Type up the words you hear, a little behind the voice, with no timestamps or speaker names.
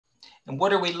And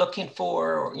what are we looking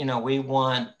for? You know, we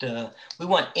want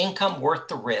income worth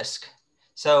the risk.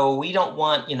 So we don't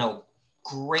want,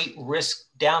 great risk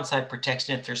downside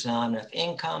protection if there's not enough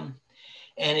income.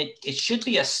 And it should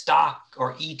be a stock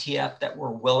or ETF that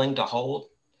we're willing to hold.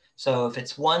 So if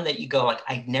it's one that you go like,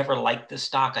 I never liked this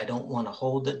stock, I don't want to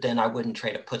hold it, then I wouldn't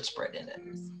trade a put spread in it.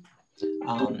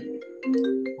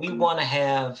 We want to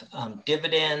have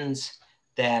dividends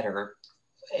that are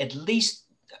at least,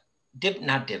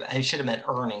 I should have meant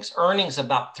earnings. Earnings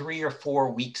about 3 or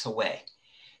 4 weeks away.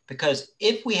 Because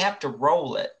if we have to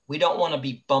roll it, we don't want to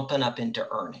be bumping up into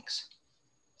earnings.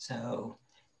 So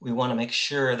we want to make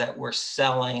sure that we're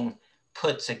selling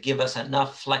puts that give us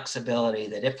enough flexibility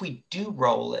that if we do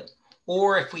roll it,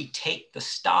 or if we take the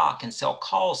stock and sell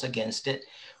calls against it,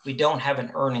 we don't have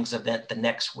an earnings event the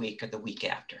next week or the week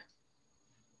after.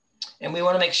 And we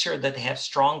want to make sure that they have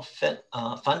strong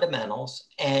fundamentals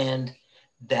and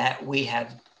that we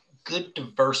have good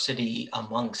diversity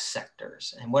among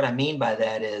sectors. And what I mean by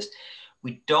that is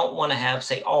we don't want to have,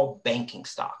 say, all banking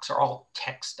stocks or all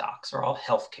tech stocks or all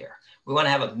healthcare. We want to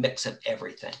have a mix of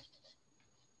everything.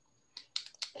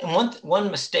 And one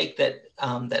mistake that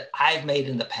I've made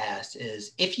in the past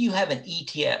is if you have an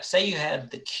ETF, say you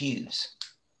have the Qs,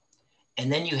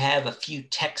 and then you have a few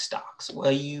tech stocks,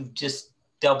 well, you've just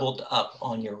doubled up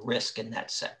on your risk in that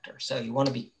sector. So you want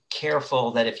to be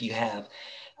careful that if you have,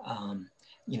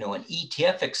 an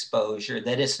ETF exposure,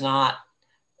 that it's not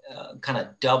kind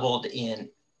of doubled in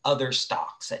other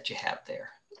stocks that you have there.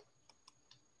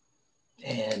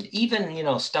 And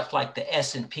even, stuff like the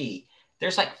S&P,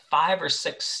 there's like 5 or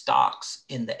 6 stocks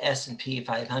in the S&P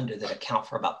 500 that account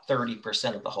for about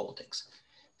 30% of the holdings.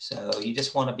 So you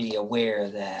just want to be aware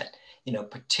that,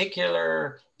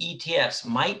 particular ETFs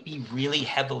might be really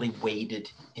heavily weighted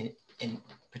in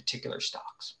particular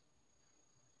stocks.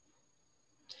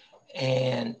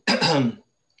 And the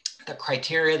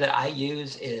criteria that I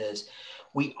use is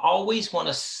we always want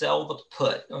to sell the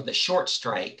put or the short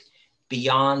strike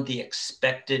beyond the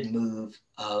expected move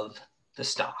of the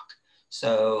stock.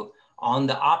 So on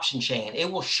the option chain,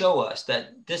 it will show us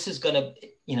that this is going to,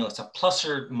 it's a plus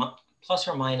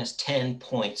or minus 10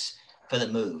 points for the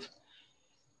move.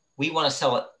 We want to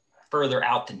sell it further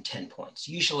out than 10 points.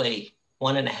 Usually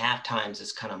 1.5 times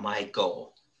is kind of my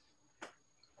goal.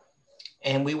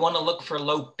 And we want to look for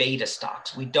low beta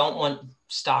stocks. We don't want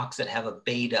stocks that have a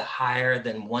beta higher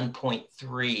than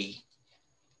 1.3,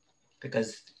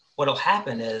 because what'll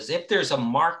happen is if there's a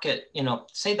market,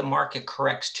 say the market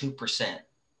corrects 2%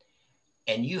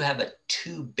 and you have a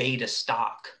 2 beta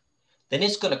stock, then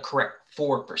it's going to correct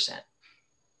 4%.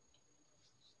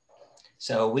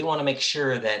 So we want to make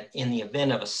sure that in the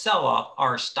event of a sell-off,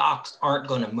 our stocks aren't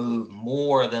going to move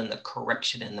more than the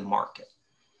correction in the market.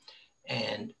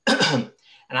 And, and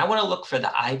I want to look for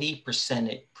the IV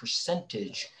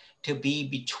percentage to be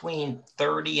between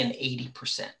 30 and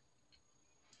 80%.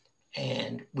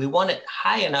 And we want it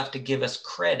high enough to give us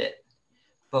credit.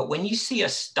 But when you see a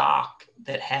stock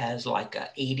that has like a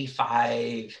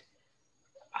 85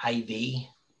 IV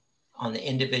on the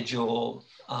individual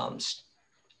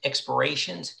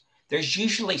expirations, there's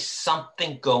usually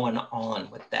something going on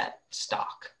with that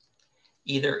stock.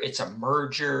 Either it's a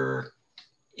merger,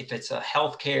 if it's a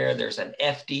healthcare, there's an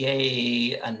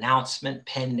FDA announcement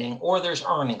pending, or there's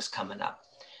earnings coming up.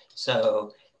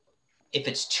 So if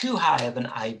it's too high of an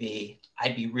IV,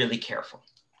 I'd be really careful.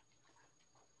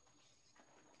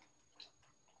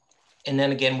 And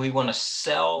then again, we want to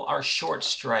sell our short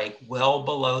strike well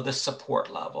below the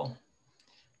support level.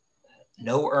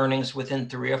 No earnings within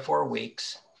 3 or 4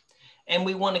 weeks. And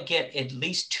we want to get at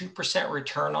least 2%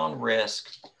 return on risk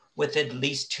with at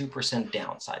least 2%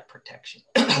 downside protection.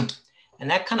 And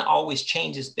that kind of always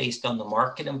changes based on the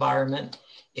market environment.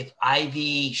 If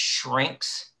IV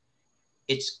shrinks,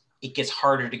 it gets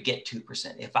harder to get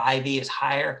 2%. If IV is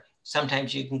higher,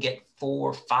 sometimes you can get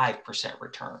 4 or 5%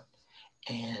 return.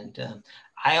 And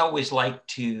I always like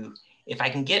to, if I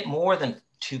can get more than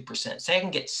 2%, say I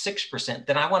can get 6%,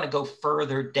 then I want to go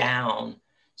further down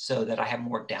so that I have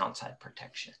more downside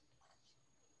protection.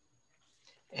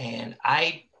 And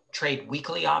I trade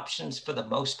weekly options for the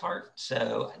most part,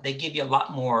 so they give you a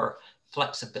lot more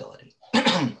flexibility.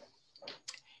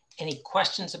 Any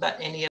questions about any of